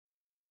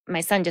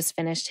my son just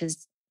finished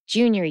his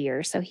junior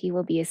year, so he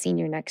will be a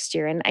senior next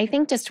year. And I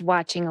think just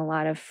watching a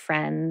lot of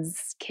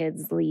friends,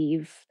 kids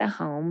leave the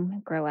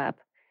home, grow up,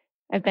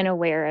 I've been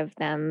aware of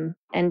them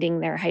ending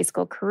their high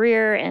school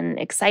career and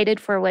excited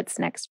for what's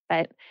next.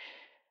 But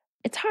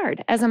it's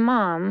hard. As a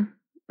mom,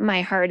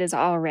 my heart is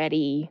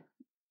already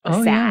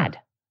sad,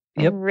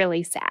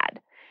 really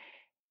sad.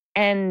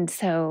 And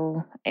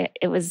so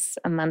it was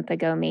a month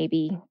ago,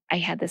 maybe, I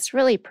had this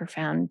really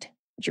profound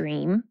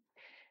dream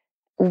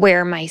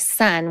where my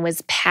son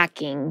was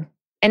packing,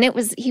 and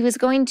he was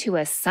going to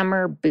a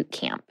summer boot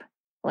camp,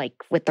 like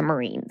with the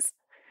Marines.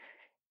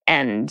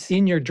 And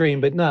in your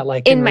dream, but not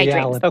like in my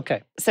reality. Dreams.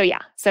 Okay. So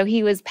yeah, so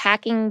he was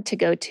packing to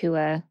go to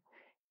a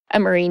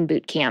Marine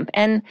boot camp,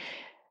 and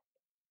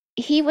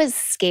he was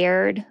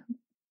scared,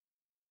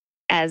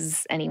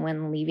 as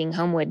anyone leaving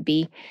home would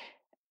be.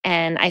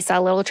 And I saw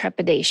a little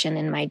trepidation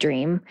in my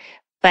dream,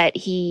 but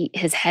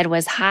his head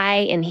was high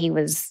and he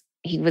was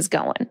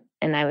going.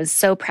 And I was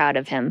so proud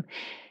of him.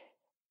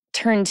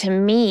 Turned to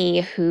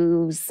me,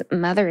 whose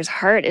mother's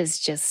heart is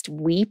just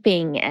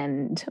weeping.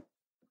 And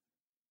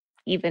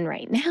even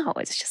right now,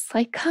 it's just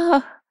like,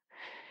 oh.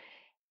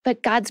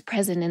 But God's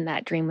presence in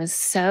that dream was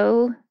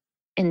so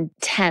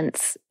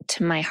intense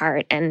to my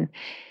heart. And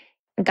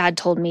God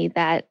told me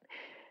that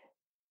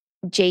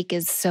Jake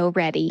is so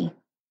ready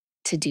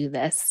to do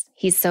this.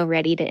 He's so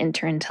ready to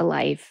enter into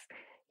life.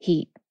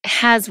 He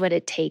has what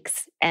it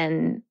takes.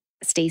 And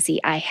Stacey,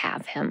 I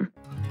have him.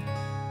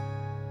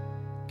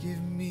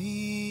 Give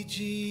me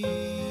Jesus.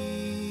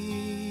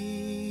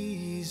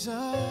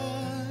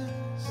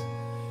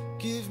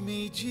 Give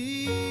me Jesus.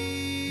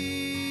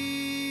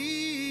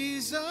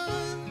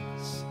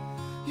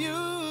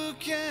 You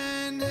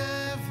can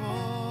have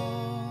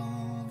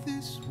all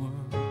this world,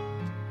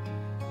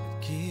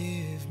 but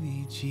give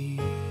me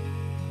Jesus.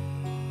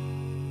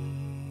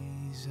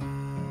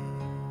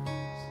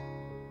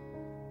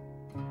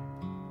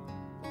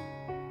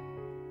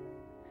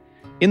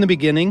 In the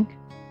beginning,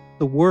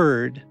 the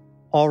Word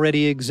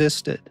already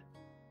existed.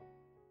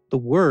 The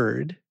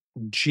Word,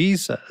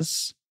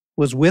 Jesus,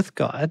 was with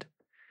God,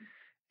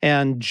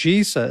 and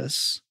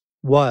Jesus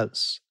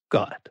was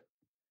God.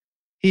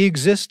 He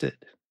existed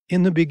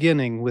in the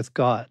beginning with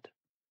God.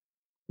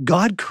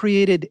 God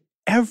created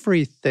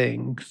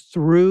everything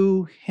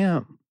through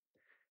him,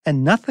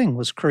 and nothing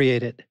was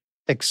created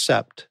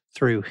except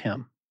through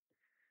him.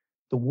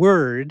 The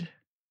Word,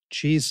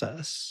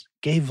 Jesus,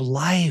 gave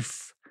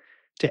life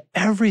to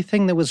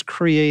everything that was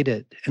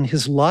created, and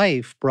his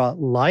life brought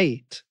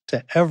light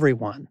to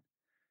everyone.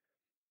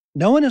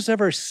 No one has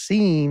ever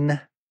seen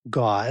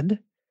God,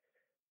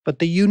 but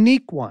the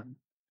unique one,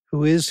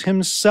 who is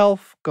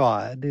himself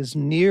God, is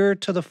near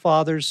to the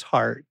Father's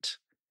heart.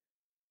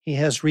 He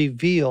has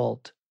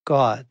revealed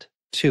God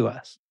to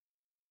us.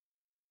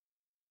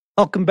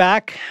 Welcome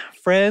back,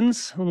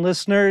 friends and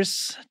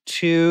listeners,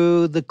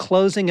 to the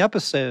closing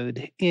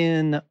episode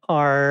in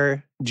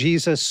our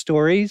Jesus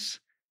Stories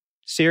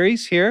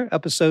series here,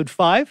 episode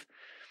 5.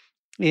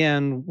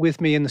 And with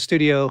me in the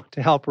studio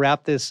to help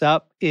wrap this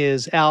up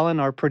is Alan,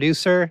 our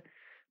producer,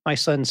 my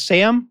son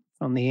Sam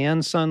from the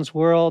And Sons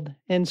World,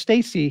 and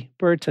Stacey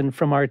Burton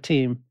from our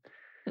team.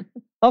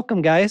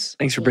 Welcome, guys.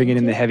 Thanks for bringing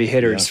in the heavy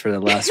hitters for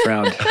the last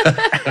round.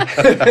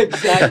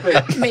 Exactly.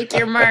 Make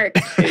your mark.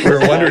 We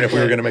were wondering if we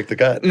were going to make the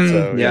cut.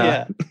 So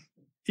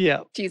Yeah.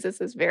 Jesus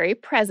is very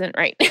present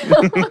right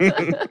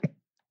now.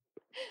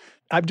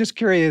 I'm just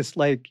curious,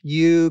 like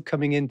you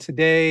coming in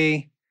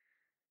today,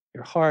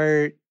 your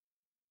heart,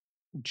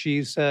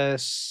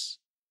 Jesus,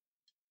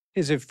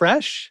 is it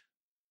fresh?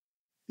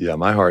 Yeah,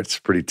 my heart's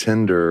pretty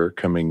tender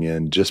coming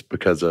in just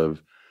because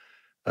of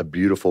a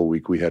beautiful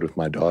week we had with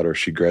my daughter.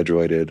 She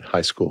graduated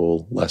high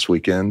school last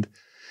weekend.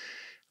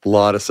 A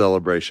lot of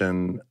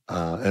celebration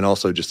and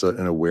also just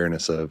an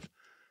awareness of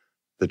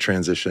the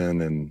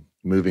transition and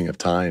moving of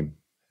time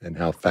and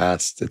how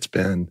fast it's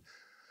been.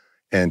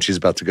 And she's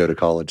about to go to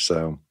college,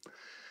 so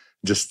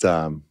just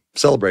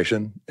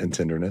celebration and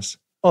tenderness.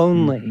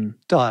 Only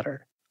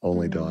daughter.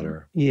 Only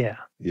daughter. Yeah.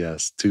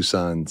 Yes, 2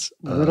 sons.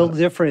 A little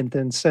different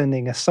than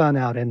sending a son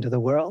out into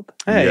the world.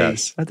 Hey,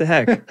 yes. What the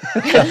heck?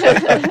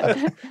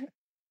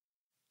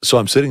 So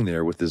I'm sitting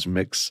there with this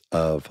mix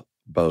of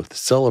both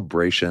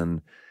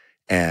celebration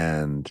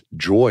and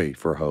joy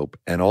for hope,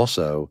 and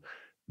also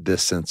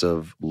this sense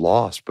of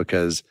loss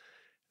because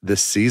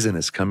this season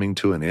is coming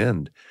to an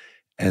end.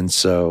 And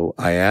so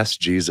I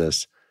asked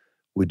Jesus,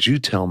 would you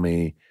tell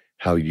me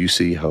how you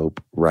see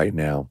hope right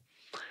now?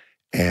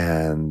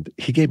 And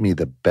he gave me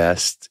the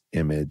best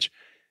image.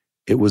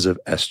 It was of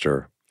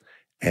Esther.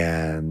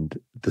 And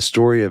the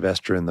story of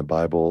Esther in the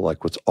Bible,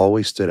 like what's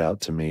always stood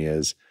out to me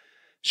is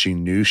she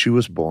knew she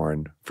was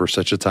born for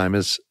such a time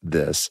as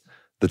this,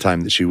 the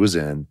time that she was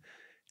in,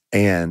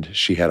 and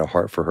she had a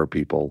heart for her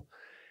people.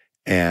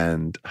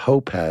 And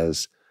hope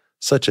has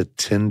such a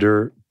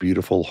tender,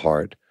 beautiful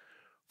heart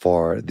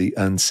for the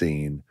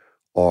unseen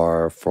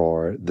or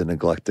for the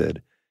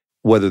neglected,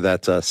 whether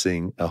that's us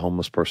seeing a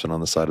homeless person on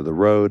the side of the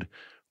road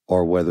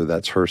or whether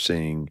that's her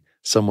seeing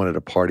someone at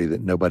a party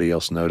that nobody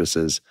else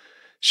notices.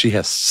 She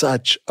has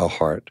such a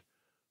heart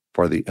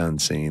for the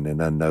unseen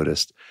and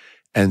unnoticed.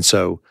 And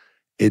so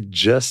it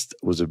just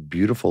was a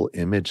beautiful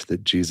image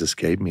that Jesus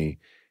gave me.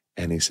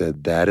 And he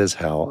said, that is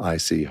how I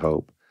see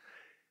hope.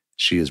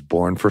 She is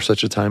born for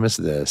such a time as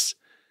this.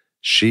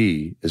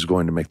 She is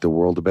going to make the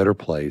world a better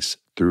place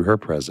through her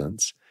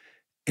presence.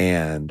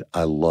 And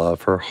I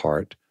love her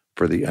heart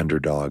for the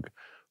underdog,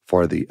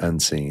 for the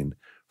unseen,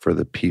 for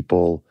the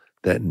people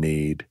that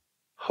need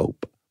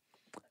hope.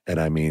 And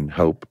I mean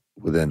hope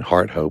within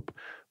heart hope,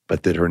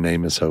 but that her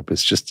name is Hope.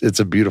 It's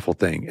a beautiful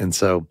thing. And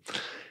so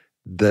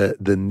the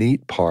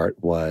neat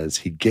part was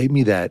he gave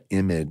me that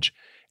image,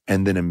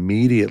 and then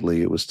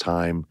immediately it was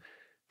time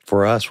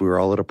for us. We were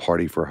all at a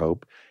party for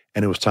Hope,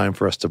 and it was time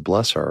for us to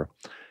bless her.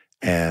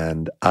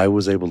 And I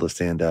was able to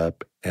stand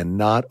up and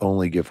not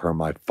only give her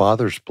my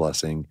Father's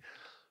blessing,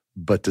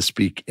 but to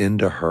speak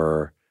into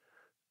her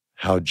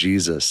how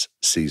Jesus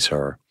sees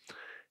her.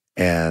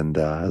 And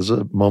it was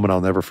a moment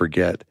I'll never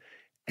forget.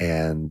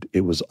 And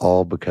it was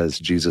all because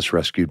Jesus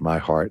rescued my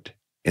heart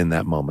in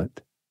that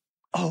moment.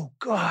 Oh,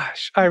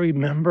 gosh. I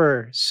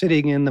remember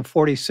sitting in the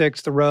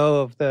 46th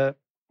row of the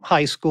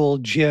high school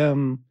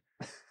gym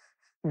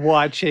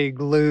watching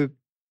Luke,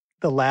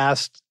 the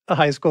last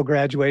high school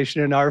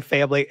graduation in our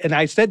family. And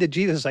I said to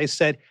Jesus, I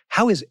said,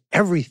 how is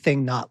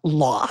everything not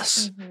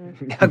lost?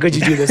 Mhm. How could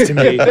you do this to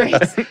me?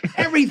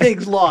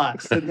 Everything's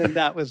lost. And then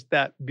that was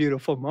that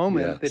beautiful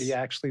moment that he Yes.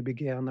 actually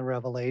began the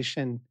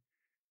revelation.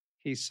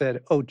 He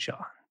said, oh,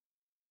 John,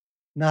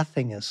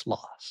 nothing is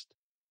lost.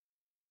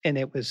 And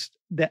it was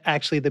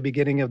actually the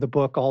beginning of the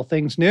book, All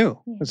Things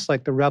New. Yeah. It's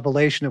like the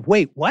revelation of,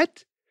 wait,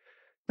 what?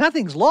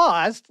 Nothing's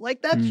lost?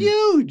 Like, that's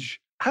huge.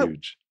 How?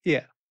 Huge.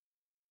 Yeah.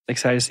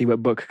 Excited to see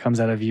what book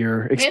comes out of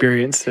your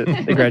experience at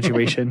the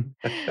graduation.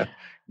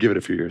 Give it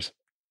a few years.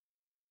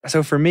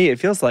 So for me, it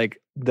feels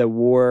like the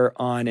war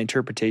on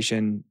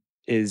interpretation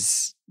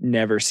is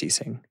never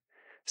ceasing.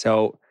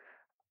 So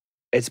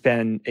it's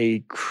been a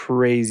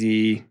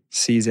crazy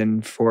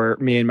season for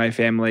me and my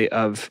family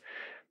of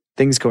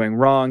things going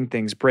wrong,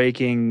 things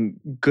breaking,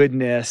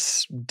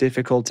 goodness,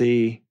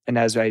 difficulty. And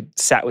as I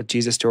sat with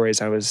Jesus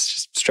stories, I was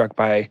just struck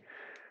by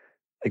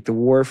like the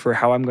war for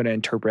how I'm going to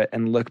interpret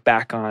and look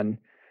back on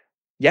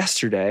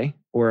yesterday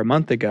or a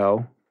month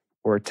ago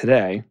or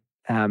today.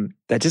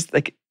 That just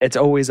like it's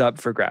always up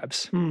for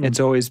grabs. It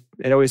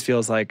always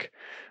feels like,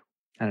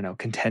 I don't know,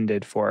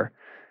 contended for.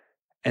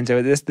 And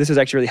so this is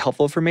actually really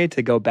helpful for me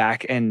to go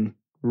back and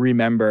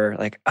remember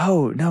like,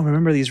 oh no,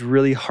 remember these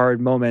really hard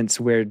moments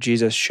where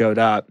Jesus showed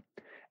up.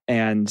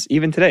 And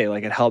even today,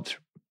 like it helped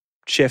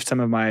shift some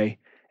of my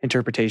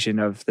interpretation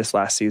of this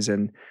last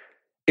season.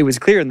 It was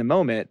clear in the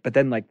moment, but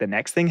then like the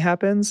next thing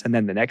happens and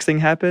then the next thing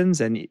happens.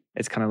 And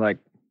it's kind of like,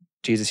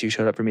 Jesus, you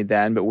showed up for me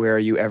then, but where are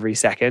you every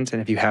second?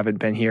 And if you haven't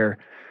been here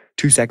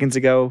 2 seconds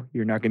ago,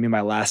 you're not going to be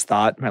my last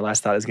thought. My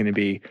last thought is going to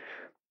be,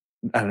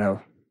 I don't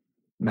know,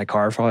 my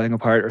car falling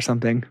apart or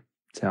something.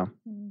 So,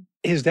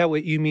 Is that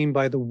what you mean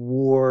by the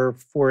war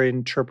for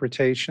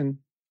interpretation?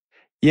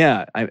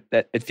 yeah,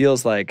 it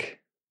feels like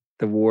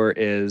the war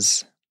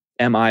is,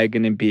 am I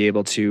going to be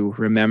able to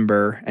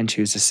remember and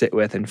choose to sit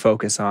with and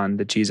focus on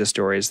the Jesus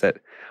stories that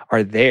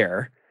are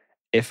there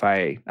if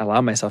I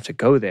allow myself to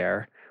go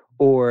there?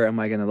 Or am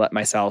I going to let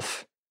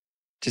myself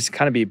just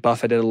kind of be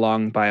buffeted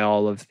along by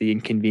all of the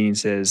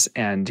inconveniences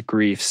and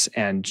griefs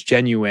and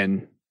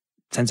genuine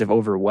sense of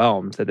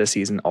overwhelmed that this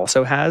season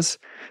also has?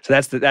 So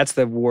that's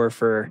the war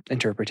for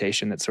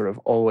interpretation that's sort of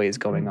always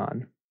going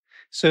on.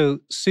 So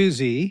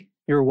Susie,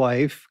 your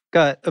wife,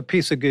 got a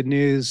piece of good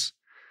news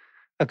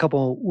a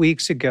couple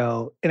weeks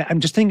ago. And I'm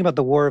just thinking about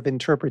the war of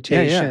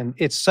interpretation.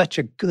 It's such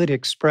a good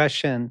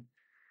expression.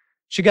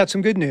 She got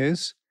some good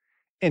news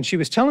and she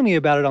was telling me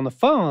about it on the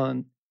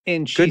phone.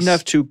 And she's Good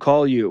enough to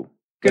call you.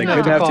 Good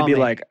enough to call be me.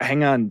 like,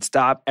 hang on,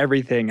 stop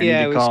everything. I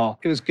need to call.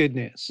 It was good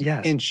news.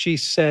 Yes. And she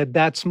said,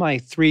 that's my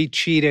 3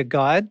 cheetah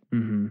God,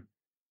 Mm-hmm.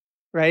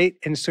 right?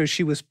 And so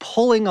she was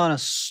pulling on a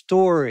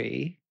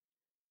story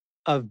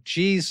of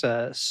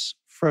Jesus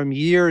from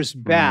years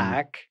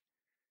back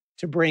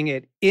to bring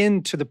it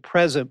into the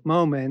present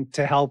moment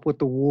to help with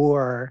the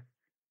war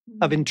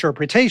of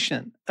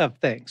interpretation of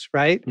things,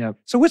 right? Yep.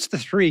 So what's the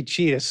 3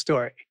 cheetah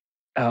story?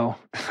 Oh,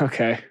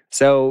 okay.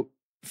 So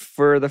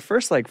for the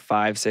first like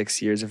 5-6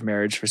 years of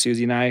marriage for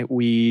Susie and I,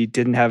 we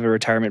didn't have a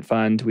retirement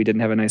fund. We didn't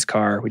have a nice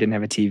car. We didn't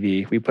have a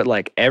TV. We put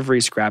like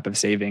every scrap of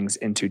savings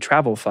into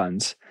travel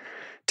funds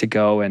to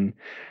go and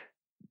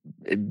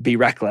be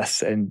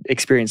reckless and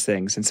experience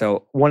things. And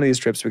so one of these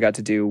trips we got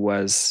to do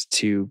was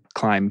to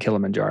climb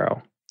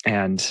Kilimanjaro.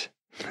 And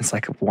it's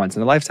like once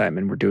in a lifetime.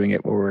 And we're doing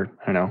it when we're,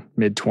 I don't know,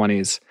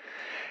 mid-20s.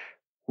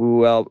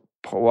 Well,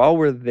 while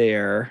we're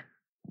there,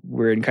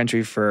 we're in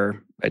country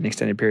for an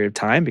extended period of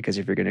time because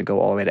if you're going to go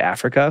all the way to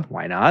Africa,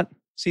 why not?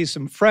 See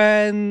some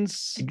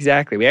friends.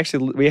 Exactly. We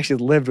actually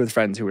lived with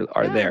friends who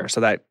are there,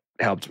 so that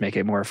helped make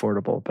it more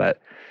affordable. But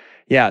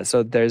yeah,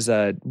 so there's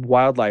a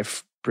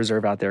wildlife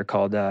preserve out there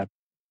called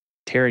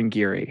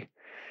Tarangire,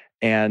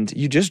 and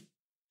you just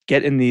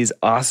get in these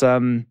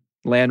awesome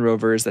Land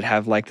Rovers that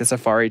have like the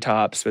safari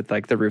tops with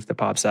like the roof that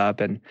pops up,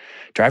 and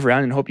drive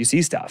around and hope you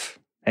see stuff.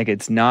 Like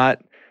it's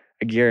not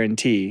a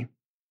guarantee.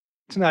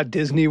 It's not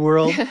Disney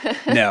World.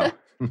 No.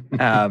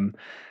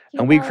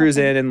 And we cruise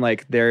in and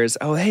like there's,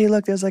 oh, hey,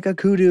 look, there's like a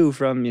kudu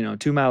from,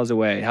 2 miles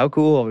away. How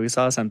cool. We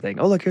saw something.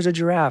 Oh, look, here's a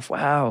giraffe.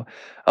 Wow.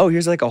 Oh,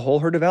 here's like a whole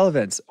herd of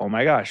elephants. Oh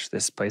my gosh,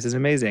 this place is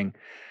amazing.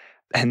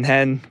 And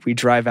then we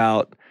drive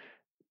out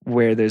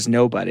where there's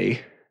nobody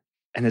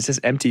and it's this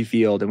empty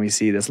field and we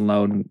see this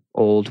lone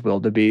old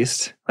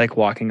wildebeest like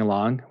walking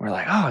along. We're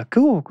like, oh,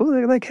 cool.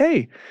 They're like,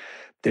 hey,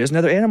 there's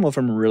another animal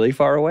from really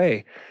far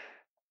away.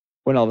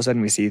 When all of a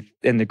sudden we see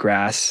in the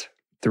grass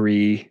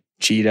 3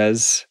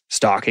 cheetahs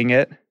stalking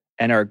it,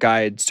 and our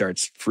guide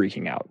starts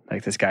freaking out.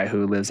 Like this guy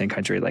who lives in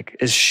country, like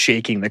is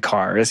shaking the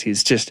cars.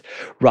 He's just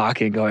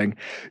rocking, going,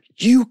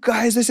 "You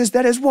guys,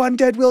 that is one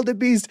dead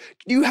wildebeest.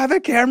 You have a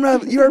camera.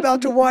 You're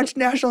about to watch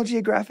National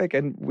Geographic."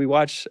 And we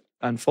watch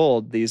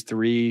unfold these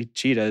 3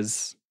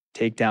 cheetahs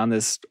take down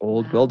this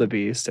old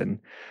wildebeest. And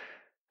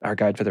our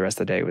guide for the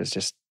rest of the day was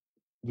just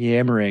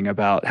yammering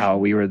about how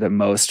we were the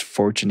most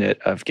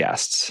fortunate of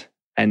guests.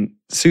 And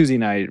Susie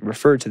and I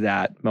referred to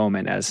that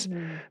moment as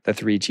the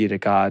 3 cheetah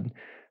God,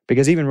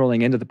 because even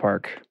rolling into the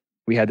park,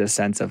 we had this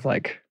sense of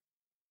like,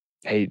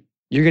 hey,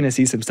 you're going to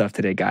see some stuff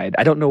today, guide.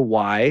 I don't know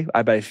why,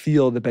 but I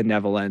feel the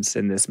benevolence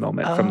in this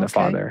moment from the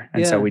Father.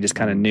 And so we just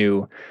kind of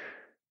knew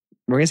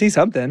we're going to see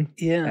something.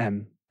 Yeah.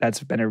 And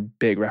that's been a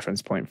big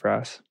reference point for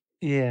us.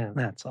 Yeah,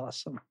 that's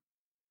awesome.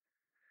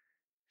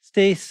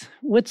 Stace,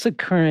 what's a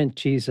current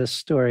Jesus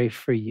story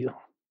for you?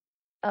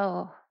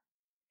 Oh,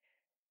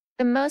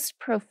 the most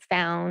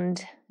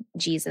profound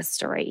Jesus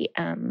story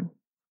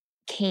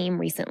came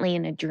recently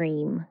in a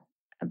dream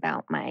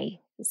about my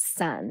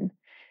son,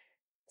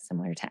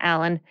 similar to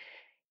Alan.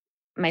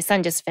 My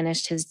son just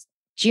finished his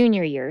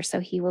junior year, so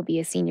he will be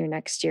a senior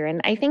next year. And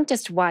I think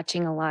just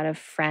watching a lot of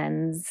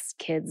friends,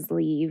 kids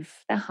leave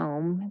the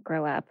home,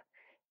 grow up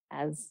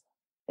as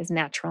is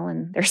natural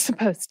and they're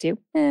supposed to.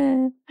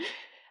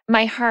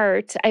 My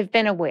heart, I've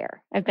been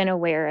aware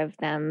of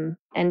them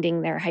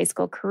ending their high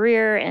school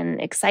career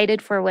and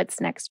excited for what's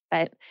next,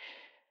 but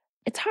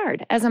it's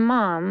hard. As a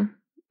mom,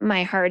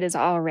 my heart is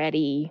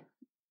already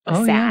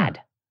sad,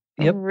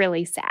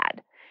 really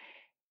sad.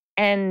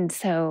 And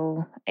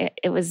so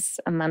it was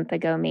a month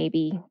ago,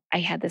 maybe, I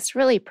had this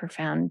really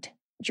profound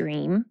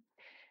dream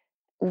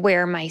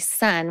where my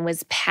son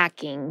was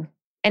packing,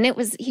 and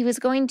he was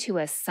going to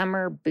a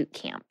summer boot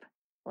camp,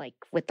 like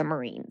with the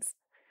Marines.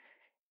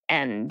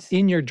 And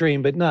in your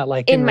dream, but not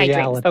like in my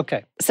reality. Dreams.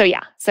 Okay.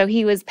 So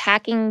he was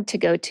packing to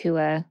go to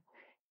a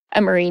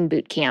Marine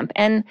boot camp,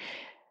 and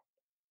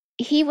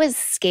he was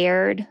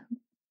scared,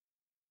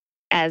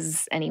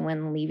 as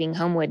anyone leaving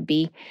home would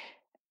be.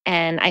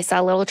 And I saw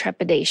a little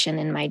trepidation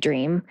in my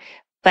dream,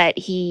 but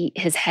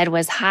his head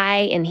was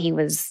high and he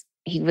was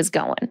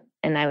going,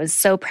 and I was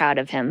so proud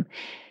of him.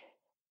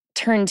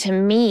 Turned to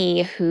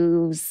me,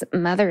 whose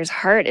mother's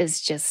heart is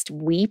just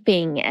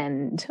weeping,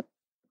 and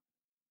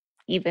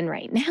even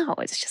right now,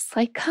 it's just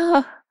like,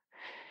 oh.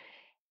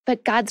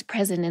 But God's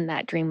presence in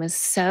that dream was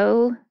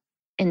so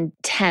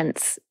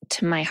intense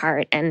to my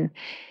heart. And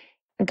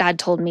God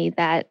told me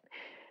that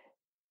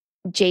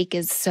Jake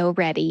is so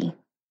ready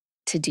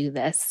to do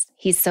this.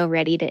 He's so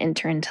ready to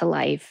enter into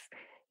life.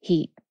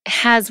 He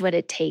has what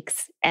it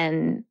takes.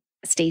 And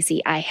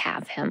Stacey, I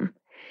have him.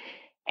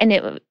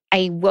 And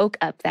I woke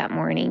up that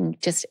morning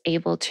just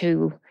able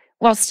to,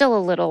 while still a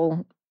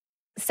little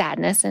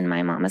sadness in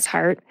my mama's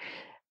heart,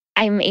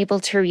 I'm able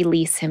to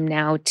release him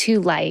now to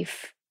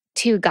life,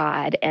 to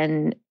God.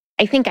 And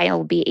I think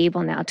I'll be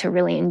able now to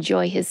really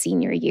enjoy his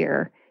senior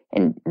year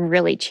and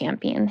really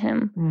champion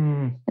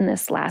him in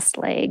this last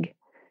leg.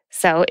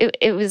 So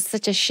it was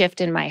such a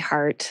shift in my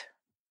heart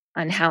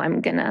on how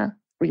I'm going to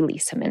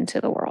release him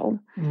into the world.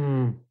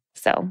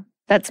 So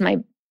that's my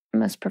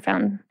most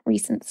profound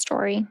recent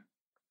story.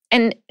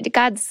 And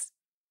God's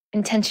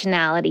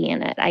intentionality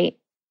in it,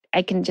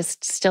 I can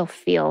just still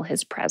feel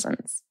his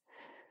presence.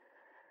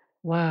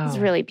 Wow. It's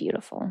really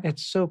beautiful.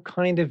 It's so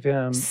kind of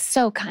him.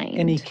 So kind.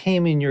 And he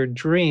came in your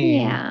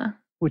dream, yeah,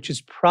 which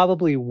is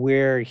probably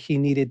where he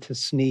needed to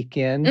sneak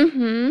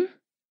in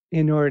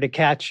in order to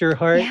catch your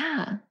heart.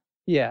 Yeah.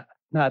 Yeah.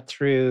 Not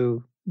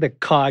through the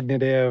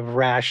cognitive,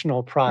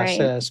 rational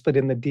process, but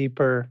in the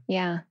deeper.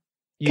 Yeah.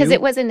 Because it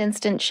was an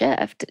instant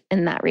shift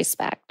in that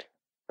respect,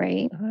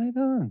 right? Right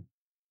on.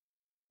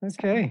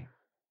 Okay.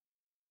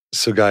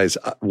 So guys,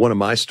 one of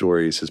my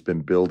stories has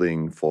been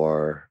building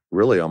for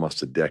really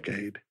almost a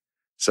decade.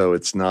 So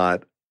it's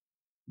not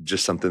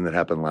just something that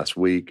happened last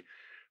week,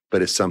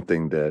 but it's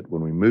something that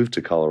when we moved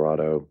to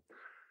Colorado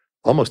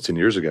almost 10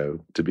 years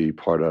ago to be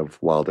part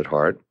of Wild at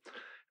Heart,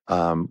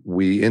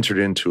 we entered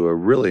into a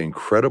really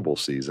incredible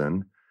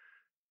season.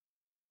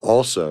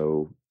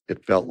 Also,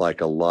 it felt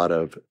like a lot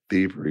of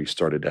thievery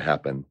started to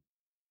happen,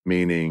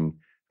 meaning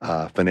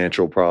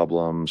financial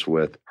problems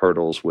with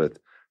hurdles, with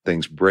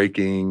things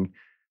breaking,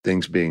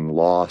 things being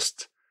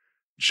lost.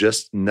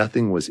 Just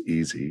nothing was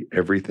easy.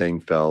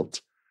 Everything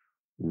felt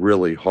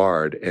really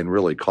hard and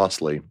really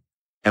costly.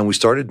 And we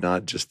started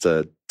not just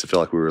to feel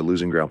like we were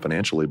losing ground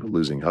financially, but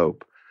losing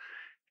hope.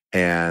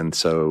 And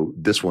so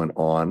this went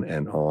on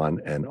and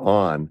on and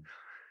on.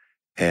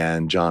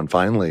 And John,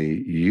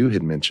 finally, you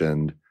had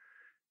mentioned,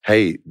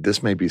 hey,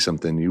 this may be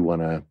something you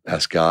want to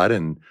ask God.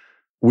 And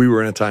we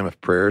were in a time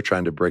of prayer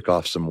trying to break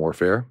off some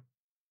warfare.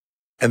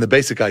 And the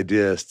basic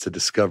idea is to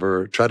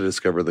try to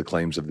discover the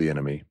claims of the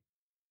enemy.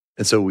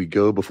 And so we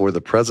go before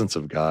the presence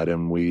of God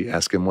and we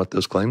ask him what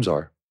those claims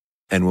are.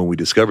 And when we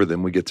discover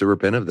them, we get to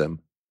repent of them.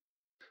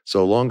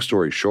 So long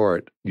story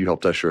short, you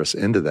helped usher us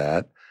into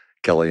that,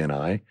 Kelly and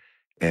I,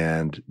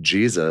 and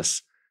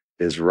Jesus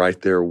is right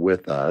there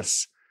with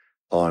us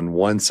on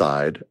one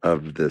side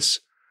of this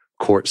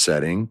court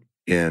setting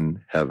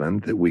in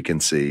heaven that we can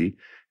see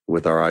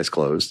with our eyes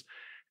closed.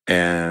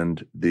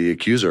 And the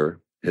accuser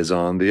is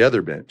on the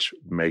other bench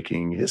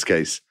making his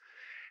case.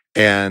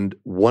 And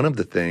one of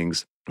the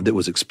things that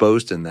was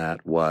exposed in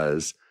that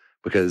was,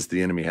 because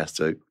the enemy has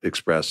to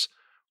express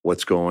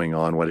what's going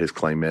on, what his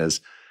claim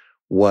is,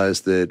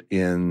 was that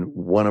in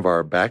one of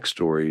our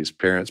backstories,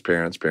 parents,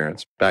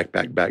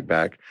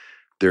 back,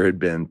 there had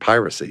been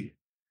piracy,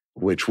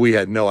 which we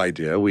had no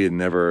idea. We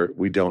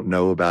don't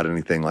know about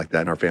anything like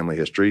that in our family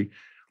history.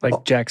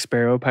 Like Jack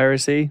Sparrow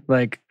piracy,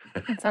 like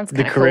That sounds the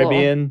kind of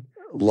Caribbean.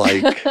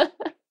 Like,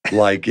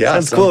 yeah.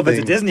 Sounds cool if it's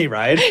a Disney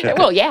ride.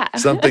 Well, yeah.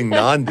 Something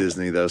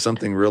non-Disney, though,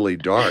 something really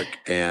dark.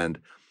 And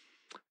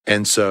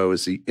so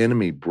as the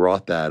enemy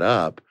brought that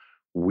up,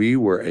 we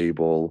were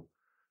able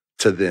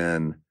to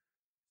then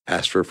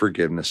ask for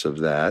forgiveness of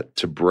that,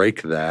 to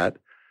break that,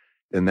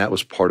 and that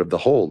was part of the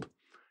hold.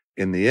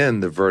 In the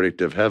end, the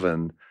verdict of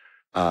heaven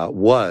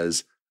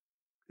was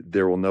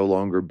there will no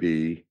longer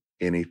be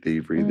any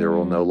thievery. There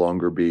will no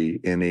longer be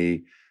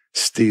any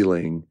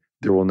stealing.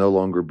 There will no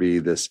longer be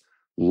this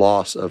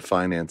loss of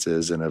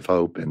finances and of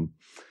hope.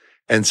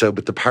 And so,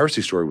 but the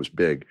piracy story was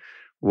big.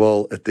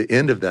 Well, at the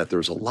end of that, there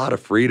was a lot of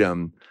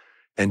freedom,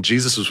 and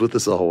Jesus was with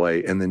us the whole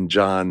way. And then,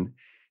 John,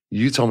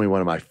 you told me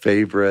one of my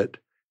favorite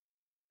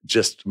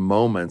just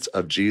moments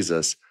of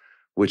Jesus,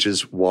 which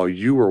is while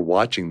you were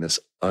watching this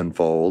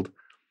unfold,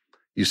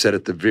 you said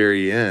at the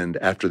very end,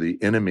 after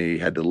the enemy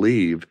had to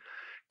leave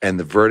and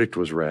the verdict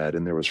was read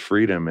and there was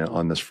freedom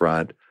on this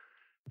front,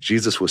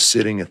 Jesus was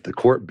sitting at the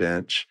court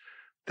bench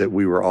that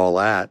we were all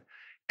at,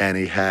 and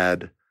he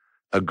had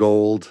a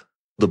gold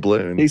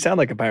doubloon. You sound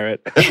like a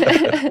pirate.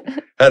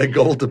 Had a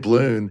gold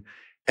doubloon,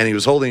 and he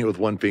was holding it with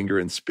one finger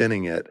and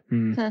spinning it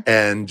Mm.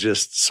 and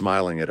just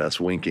smiling at us,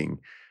 winking.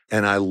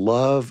 And I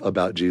love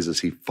about Jesus,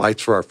 he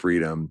fights for our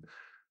freedom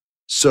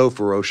so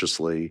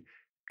ferociously,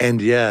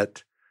 and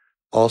yet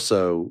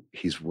also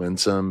he's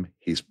winsome,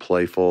 he's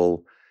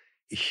playful,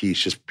 he's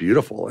just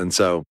beautiful. And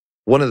so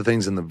one of the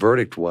things in the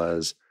verdict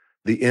was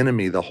the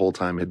enemy the whole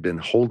time had been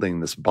holding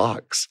this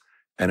box,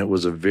 and it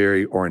was a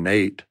very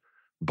ornate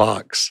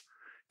box,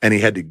 and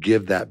he had to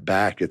give that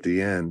back at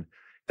the end.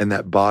 And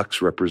that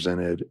box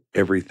represented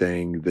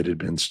everything that had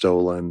been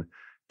stolen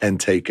and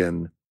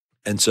taken.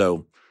 And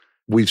so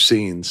we've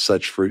seen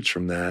such fruits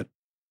from that,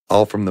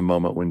 all from the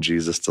moment when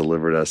Jesus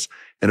delivered us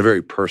in a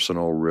very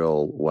personal,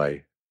 real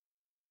way.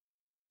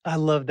 I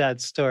love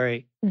that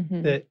story.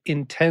 Mhm. The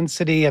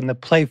intensity and the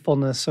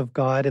playfulness of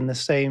God in the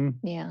same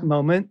Yeah.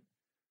 moment.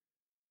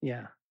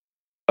 Yeah.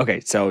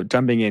 Okay, so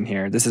jumping in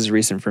here, this is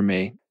recent for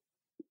me.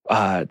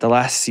 The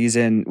last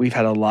season, we've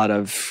had a lot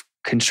of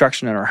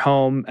construction in our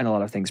home and a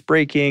lot of things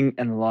breaking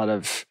and a lot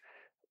of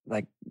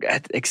like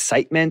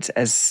excitement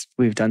as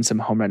we've done some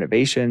home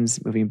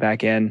renovations, moving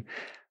back in.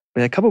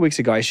 But a couple of weeks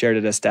ago, I shared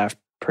at a staff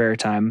prayer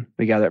time.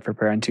 We gather up for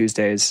prayer on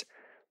Tuesdays,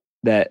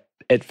 that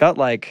it felt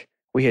like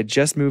we had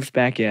just moved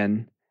back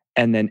in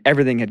and then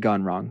everything had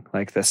gone wrong.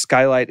 Like the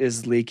skylight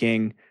is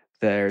leaking.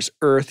 There's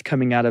earth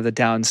coming out of the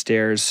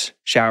downstairs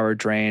shower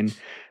drain.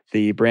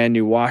 The brand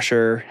new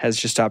washer has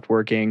just stopped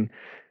working.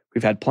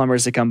 We've had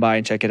plumbers to come by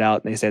and check it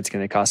out. And they said it's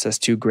going to cost us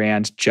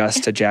 $2,000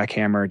 just to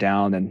jackhammer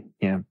down.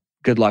 And,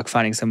 good luck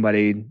finding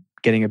somebody,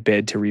 getting a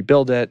bid to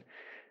rebuild it.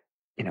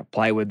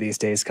 Plywood these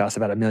days costs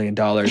about $1 million.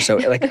 So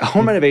like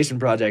home renovation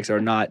projects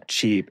are not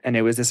cheap. And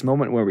it was this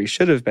moment where we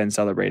should have been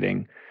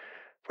celebrating.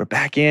 We're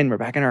back in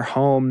our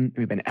home.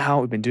 We've been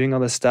out, we've been doing all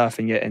this stuff.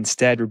 And yet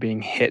instead we're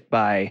being hit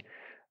by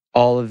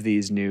all of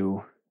these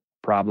new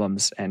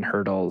problems and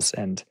hurdles.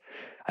 And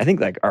I think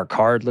like our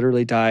car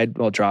literally died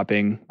while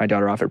dropping my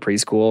daughter off at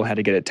preschool, had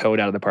to get it towed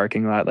out of the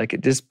parking lot.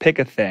 Like just pick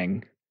a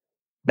thing.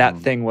 That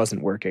thing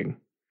wasn't working.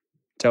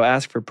 So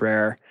ask for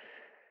prayer,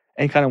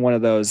 and kind of one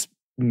of those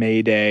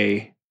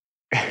Mayday,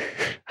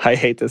 I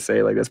hate to say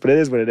it like this, but it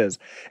is what it is.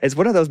 It's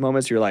one of those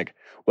moments you're like,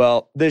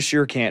 well, this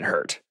sure can't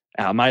hurt.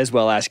 I might as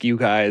well ask you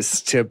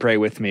guys to pray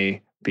with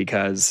me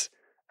because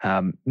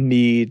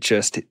me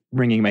just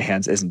wringing my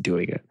hands isn't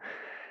doing it.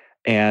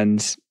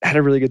 And I had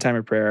a really good time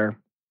of prayer.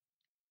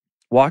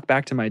 Walk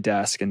back to my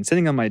desk, and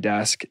sitting on my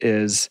desk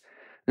is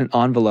an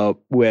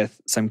envelope with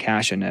some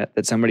cash in it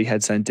that somebody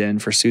had sent in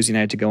for Susie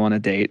and I to go on a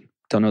date.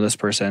 Don't know this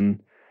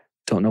person.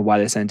 Don't know why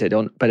they sent it.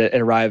 But it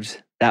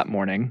arrived that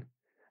morning.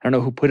 I don't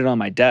know who put it on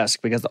my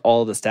desk because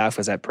all of the staff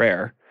was at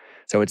prayer.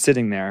 So it's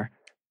sitting there.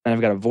 And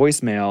I've got a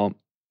voicemail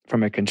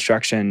from a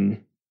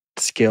construction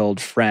skilled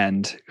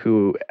friend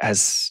who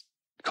has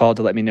called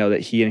to let me know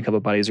that he and a couple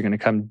of buddies are going to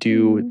come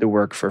do the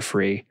work for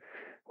free.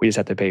 We just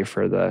have to pay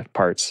for the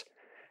parts.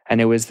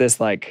 And it was this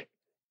like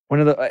one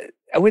of the,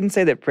 I wouldn't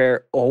say that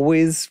prayer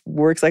always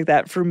works like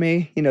that for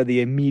me,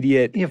 the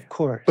immediate Of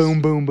course.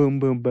 boom, boom, boom,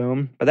 boom,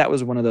 boom. But that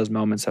was one of those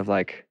moments of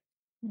like,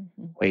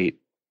 wait,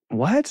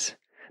 what?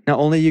 Not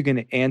only are you going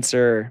to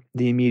answer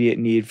the immediate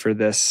need for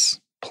this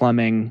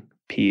plumbing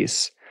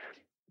piece,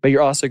 but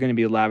you're also going to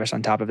be lavish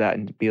on top of that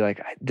and be like,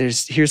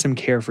 here's some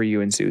care for you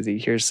and Susie.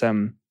 Here's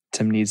some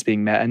needs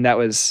being met. And that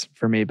was,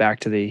 for me, back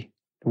to the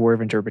war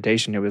of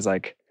interpretation. It was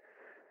like,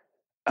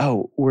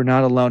 oh, we're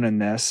not alone in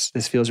this.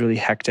 This feels really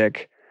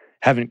hectic.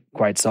 Haven't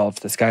quite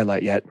solved the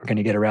skylight yet. We're going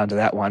to get around to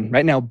that one.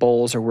 Right now,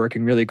 bowls are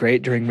working really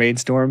great during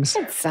rainstorms.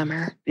 It's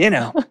summer.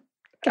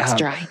 It's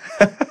dry.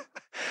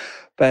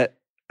 But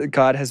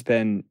God has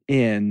been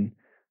in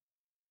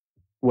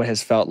what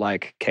has felt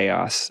like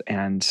chaos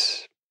and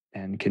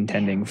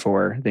contending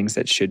for things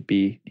that should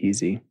be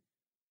easy.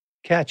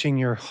 Catching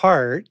your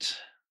heart.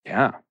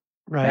 Yeah.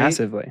 Right.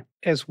 Massively.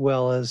 As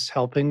well as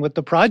helping with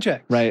the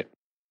project. Right.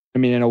 I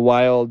mean, in a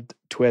wild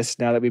twist,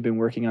 now that we've been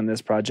working on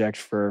this project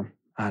for,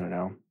 I don't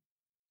know,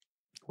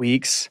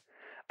 weeks,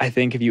 I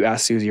think if you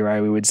ask Susie or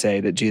I, we would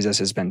say that Jesus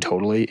has been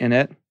totally in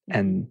it.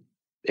 And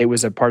it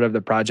was a part of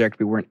the project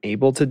we weren't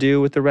able to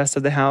do with the rest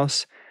of the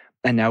house.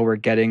 And now we're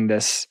getting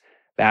this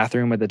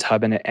bathroom with a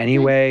tub in it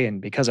anyway.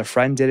 And because a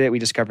friend did it, we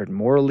discovered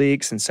more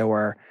leaks. And so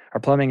our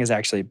plumbing is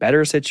actually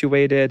better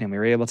situated and we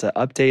were able to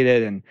update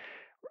it. And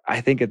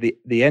I think at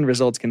the end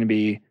result's going to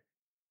be,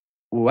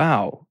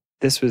 wow,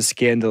 this was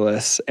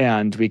scandalous.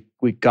 And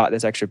we got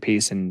this extra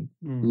piece and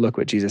look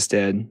what Jesus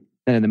did.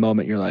 And in the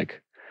moment you're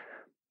like,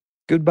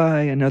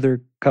 goodbye,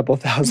 another couple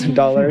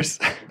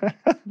 $1,000.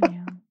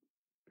 Yeah.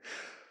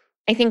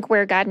 I think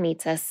where God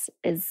meets us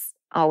is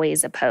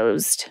always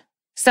opposed.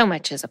 So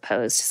much is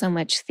opposed, so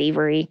much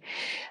thievery.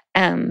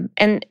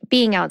 And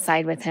being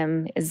outside with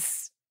him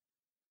is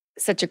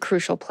such a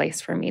crucial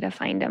place for me to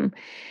find him.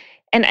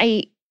 And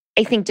I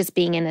think just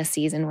being in a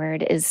season where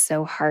it is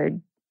so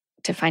hard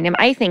to find him,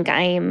 I think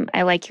I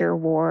like your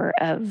war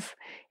of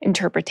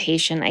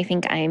interpretation. I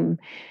think I'm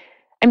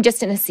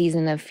just in a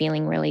season of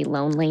feeling really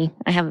lonely.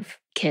 I have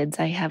kids,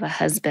 I have a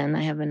husband,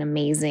 I have an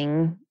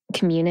amazing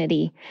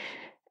community.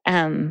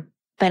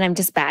 But I'm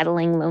just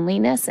battling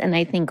loneliness. And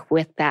I think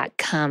with that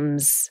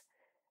comes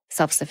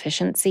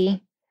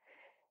self-sufficiency.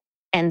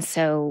 And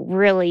so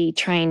really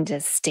trying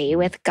to stay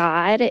with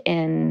God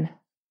in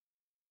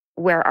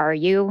where are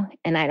you?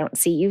 And I don't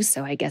see you.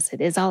 So I guess it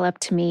is all up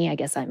to me. I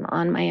guess I'm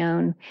on my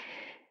own.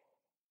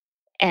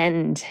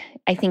 And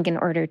I think in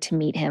order to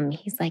meet him,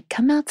 he's like,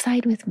 come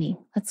outside with me.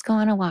 Let's go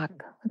on a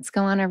walk. Let's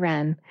go on a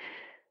run.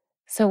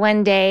 So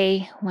one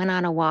day went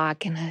on a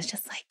walk and I was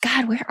just like,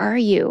 God, where are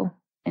you?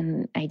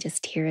 And I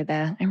just hear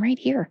I'm right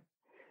here.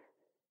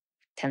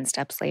 10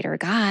 steps later,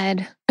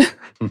 God,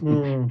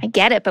 I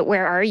get it, but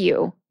where are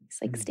you? He's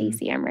like,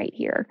 Stacey, I'm right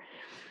here.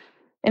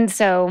 And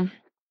so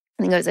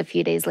I think it was a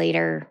few days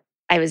later,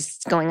 I was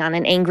going on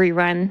an angry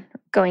run,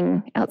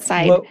 going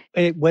outside.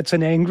 What's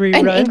an angry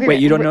run? Wait,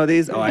 you don't know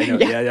these? Oh, I know.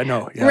 Yeah, I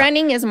know. Yeah.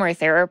 Running is more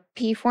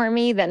therapy for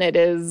me than it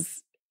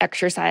is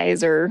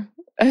exercise or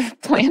a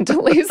plan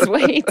to lose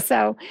weight.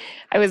 So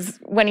I was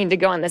wanting to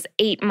go on this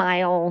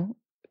 8-mile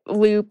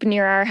loop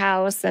near our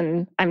house,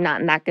 and I'm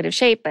not in that good of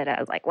shape, but I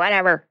was like,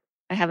 whatever.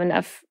 I have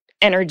enough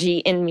energy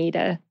in me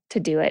to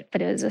do it.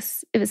 But it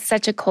was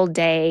such a cold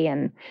day,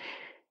 and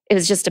it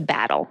was just a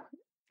battle.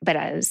 But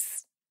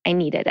I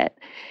needed it.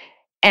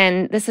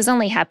 And this has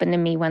only happened to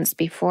me once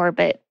before,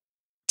 but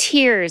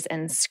tears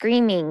and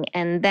screaming,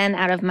 and then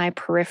out of my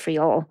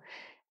peripheral,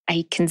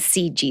 I can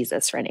see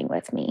Jesus running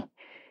with me.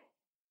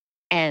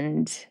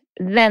 And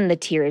then the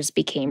tears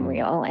became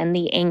real, and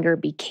the anger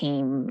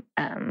became,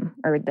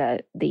 or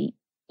the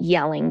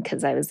yelling,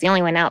 because I was the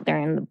only one out there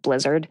in the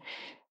blizzard.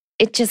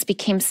 It just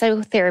became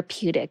so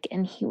therapeutic,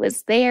 and he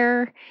was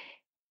there,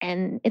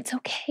 and it's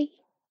okay.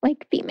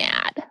 Like, be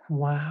mad.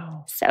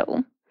 Wow.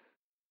 So,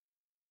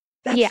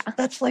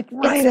 that's like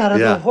right out of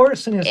the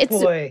horse and his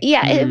boy.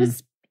 Yeah, it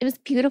was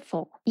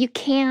beautiful. You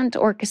can't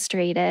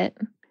orchestrate it.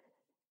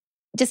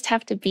 Just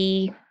have to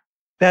be.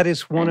 That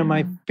is one of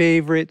my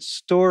favorite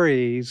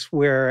stories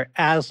where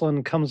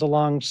Aslan comes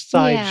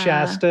alongside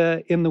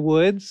Shasta in the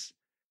woods,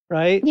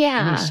 right?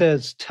 Yeah. And he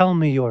says, tell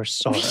me your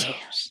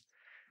sorrows.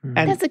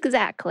 And that's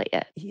exactly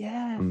it.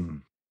 Yeah.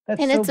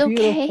 That's and so it's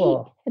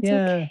beautiful. Okay. It's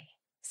okay.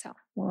 So.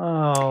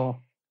 Wow.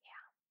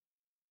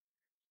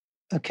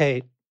 Yeah.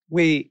 Okay.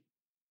 We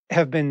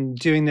have been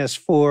doing this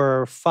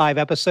for 5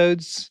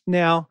 episodes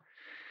now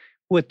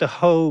with the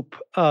hope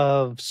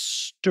of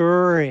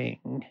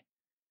stirring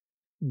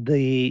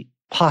the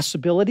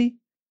possibility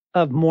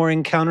of more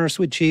encounters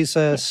with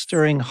Jesus,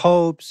 stirring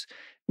hopes,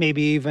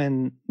 maybe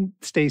even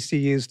Stacey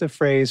used the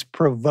phrase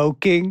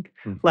provoking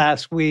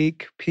last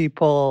week,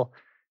 people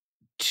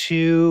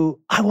to,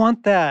 I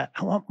want that.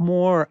 I want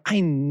more.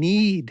 I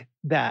need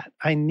that.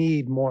 I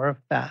need more of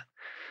that.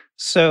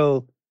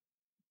 So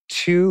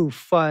 2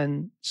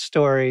 fun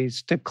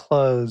stories to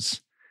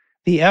close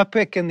The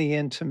epic and the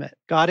intimate.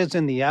 God is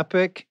in the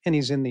epic and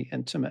he's in the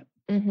intimate,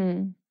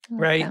 Mhm. I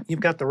like right? that.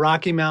 You've got the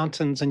Rocky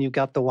Mountains and you've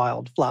got the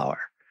wildflower,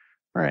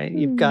 right?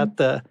 You've got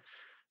the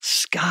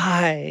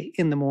sky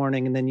in the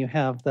morning and then you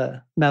have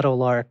the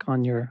meadowlark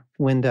on your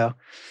window.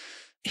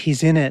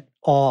 He's in it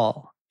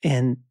all.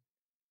 And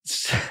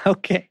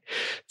okay,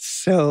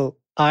 so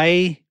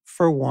I,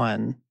 for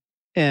one,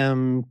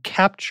 am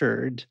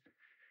captured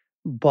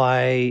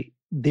by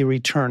the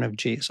return of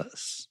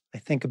Jesus. I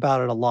think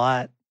about it a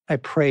lot. I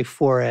pray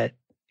for it.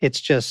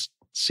 It's just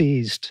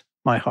seized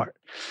my heart.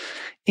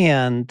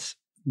 And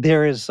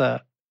there is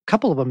a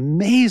couple of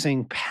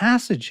amazing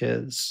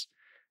passages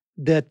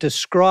that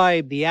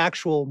describe the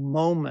actual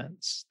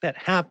moments that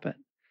happen.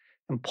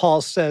 And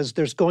Paul says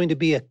there's going to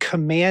be a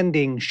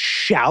commanding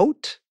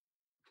shout.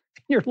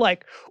 You're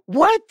like,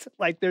 what?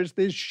 Like there's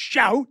this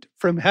shout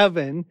from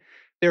heaven.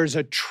 There's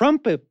a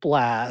trumpet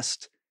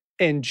blast,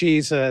 and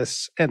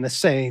Jesus and the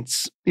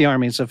saints, the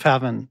armies of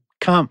heaven,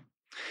 come.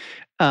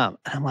 And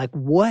I'm like,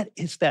 what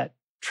is that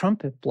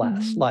trumpet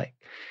blast like?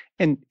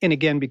 And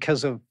again,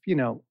 because of,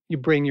 you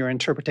bring your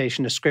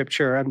interpretation to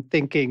scripture, I'm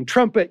thinking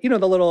trumpet, the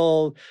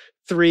little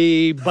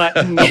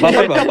 3-button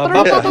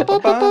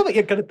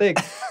kind of thing.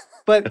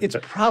 But it's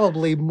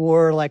probably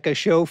more like a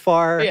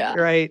shofar,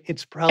 right?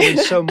 It's probably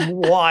some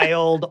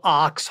wild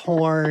ox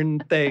horn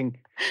thing.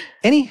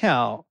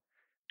 Anyhow,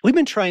 we've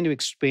been trying to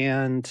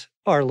expand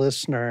our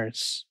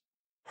listeners'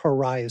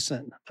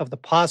 horizon of the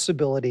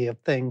possibility of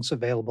things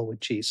available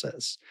with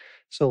Jesus.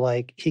 So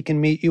like he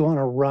can meet you on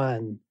a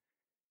run.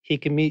 He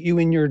can meet you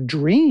in your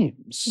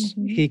dreams.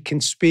 He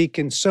can speak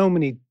in so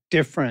many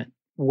different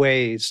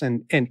ways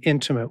and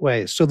intimate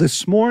ways. So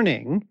this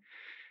morning,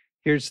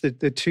 here's the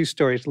two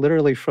stories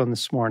literally from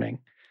this morning.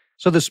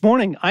 So this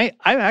morning, I'm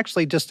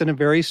actually just in a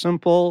very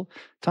simple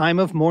time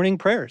of morning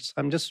prayers.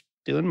 I'm just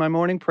doing my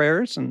morning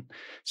prayers and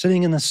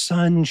sitting in the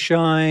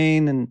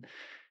sunshine and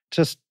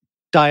just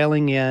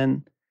dialing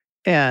in.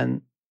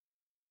 And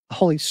the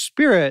Holy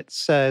Spirit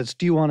says,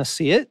 do you want to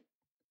see it?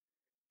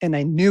 And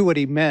I knew what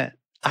he meant.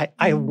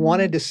 I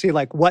wanted to see,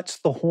 like, what's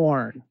the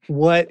horn?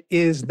 What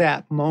is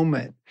that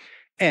moment?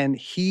 And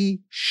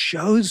he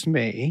shows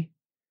me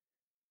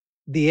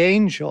the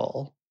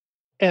angel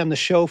and the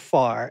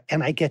shofar,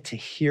 and I get to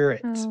hear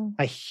it. Oh.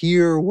 I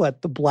hear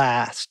what the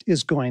blast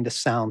is going to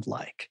sound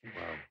like.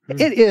 Wow.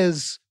 It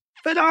is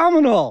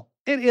phenomenal.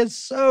 It is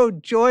so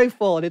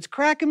joyful, and it's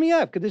cracking me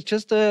up because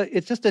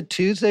it's just a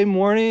Tuesday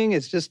morning.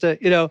 It's just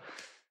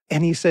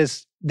and he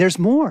says, there's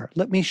more.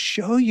 Let me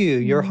show you.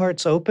 Your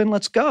heart's open.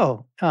 Let's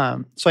go.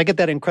 So I get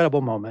that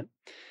incredible moment.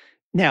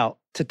 Now,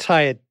 to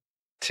tie it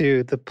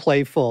to the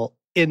playful,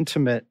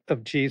 intimate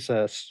of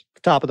Jesus,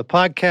 the top of the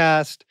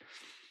podcast,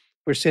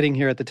 we're sitting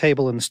here at the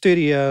table in the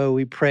studio.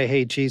 We pray,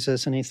 hey,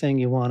 Jesus, anything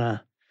you want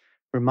to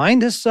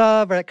remind us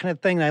of, or that kind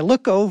of thing. And I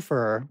look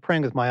over,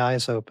 praying with my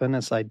eyes open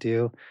as I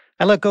do.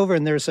 I look over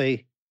and there's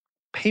a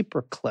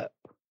paper clip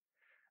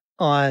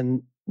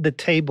on the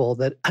table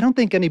that I don't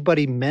think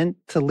anybody meant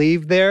to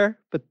leave there,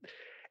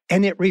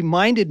 and it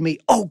reminded me,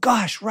 oh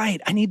gosh, right,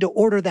 I need to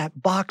order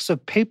that box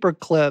of paper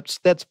clips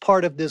that's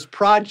part of this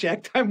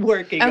project I'm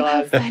working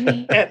on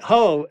Funny. at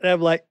home. And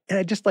I'm like, and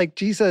I just like,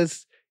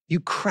 Jesus, you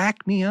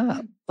crack me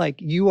up. Like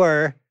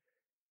you're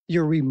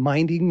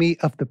reminding me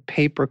of the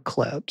paper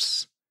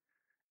clips.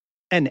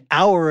 An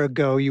hour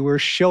ago, you were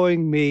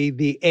showing me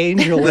the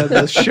angel and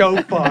the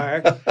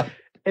shofar.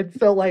 And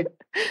so like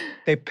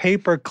the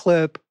paper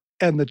clip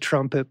and the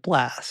trumpet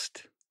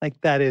blast.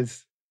 Like that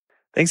is.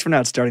 Thanks for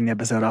not starting the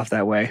episode off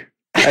that way.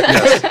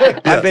 Yes.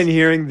 I've been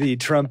hearing the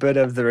trumpet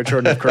of the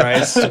return of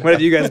Christ. What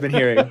have you guys been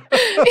hearing?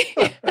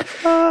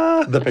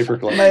 The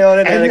paperclip. My own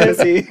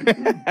inadequacy.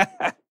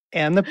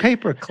 And the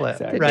paper clip,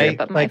 Exactly. The right?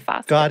 drip of my Like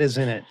faucet. God is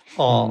in it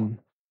all.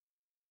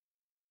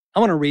 I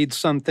want to read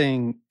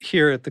something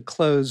here at the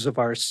close of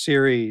our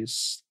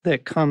series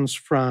that comes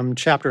from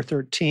chapter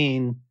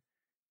 13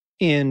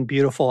 in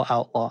Beautiful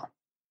Outlaw,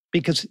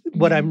 because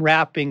what I'm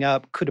wrapping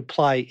up could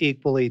apply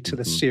equally to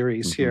the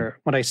series here.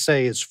 What I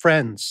say is,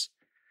 friends,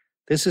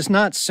 this is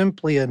not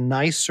simply a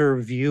nicer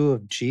view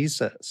of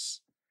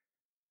Jesus.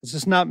 This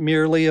is not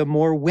merely a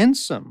more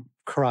winsome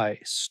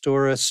Christ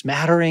or a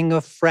smattering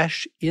of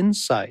fresh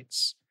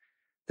insights.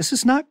 This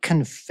is not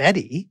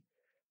confetti,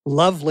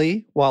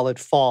 lovely while it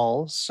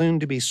falls, soon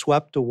to be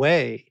swept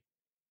away.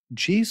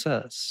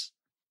 Jesus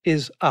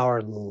is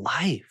our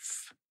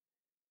life.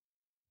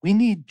 We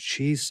need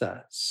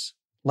Jesus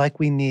like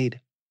we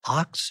need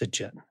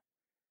oxygen,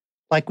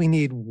 like we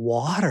need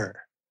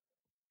water,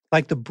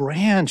 like the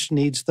branch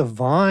needs the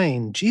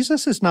vine.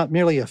 Jesus is not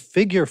merely a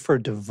figure for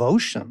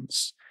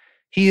devotions.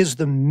 He is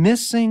the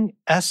missing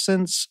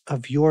essence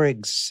of your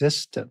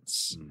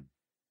existence.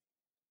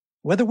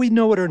 Whether we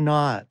know it or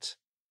not,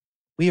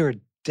 we are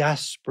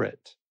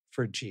desperate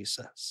for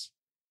Jesus.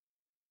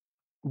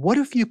 What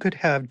if you could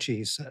have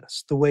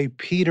Jesus the way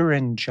Peter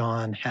and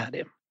John had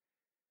him,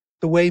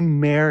 the way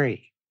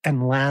Mary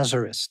and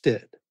Lazarus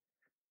did?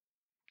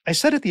 I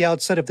said at the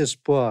outset of this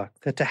book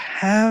that to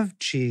have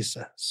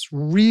Jesus,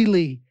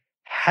 really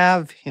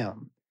have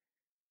him,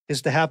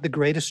 is to have the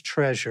greatest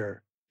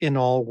treasure in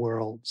all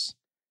worlds,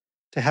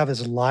 to have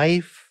his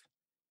life,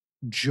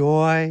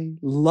 joy,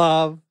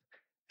 love,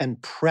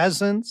 and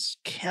presence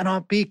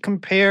cannot be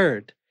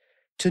compared.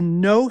 To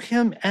know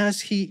him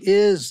as he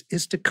is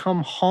to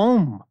come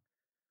home.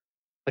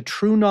 A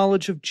true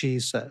knowledge of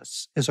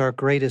Jesus is our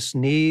greatest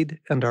need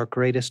and our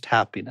greatest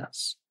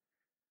happiness.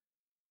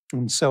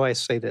 And so I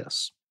say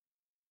this: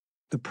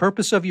 the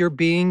purpose of your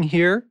being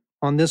here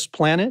on this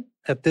planet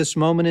at this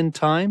moment in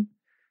time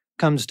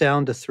comes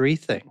down to three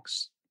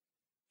things.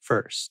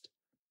 First,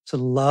 to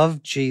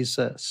love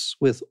Jesus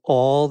with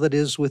all that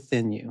is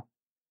within you.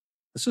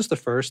 This is the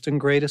first and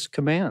greatest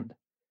command.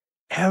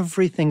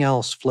 Everything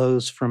else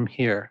flows from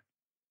here.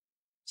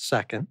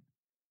 Second,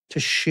 to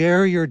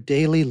share your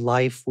daily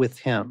life with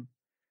him.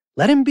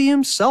 Let him be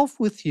himself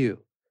with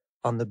you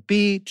on the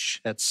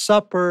beach, at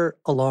supper,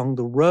 along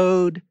the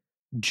road,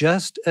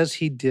 just as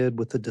he did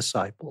with the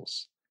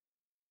disciples.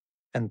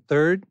 And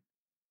third,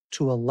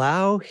 to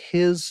allow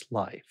his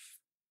life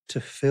to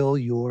fill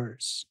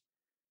yours,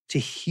 to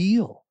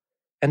heal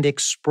and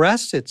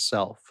express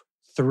itself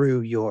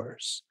through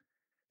yours.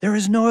 There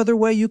is no other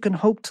way you can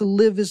hope to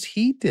live as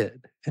he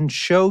did and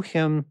show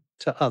him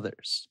to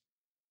others.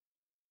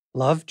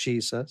 Love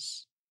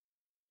Jesus.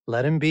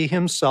 Let him be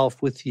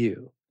himself with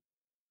you.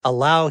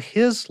 Allow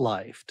his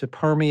life to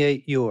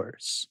permeate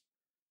yours.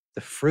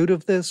 The fruit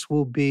of this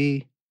will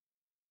be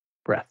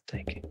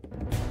breathtaking.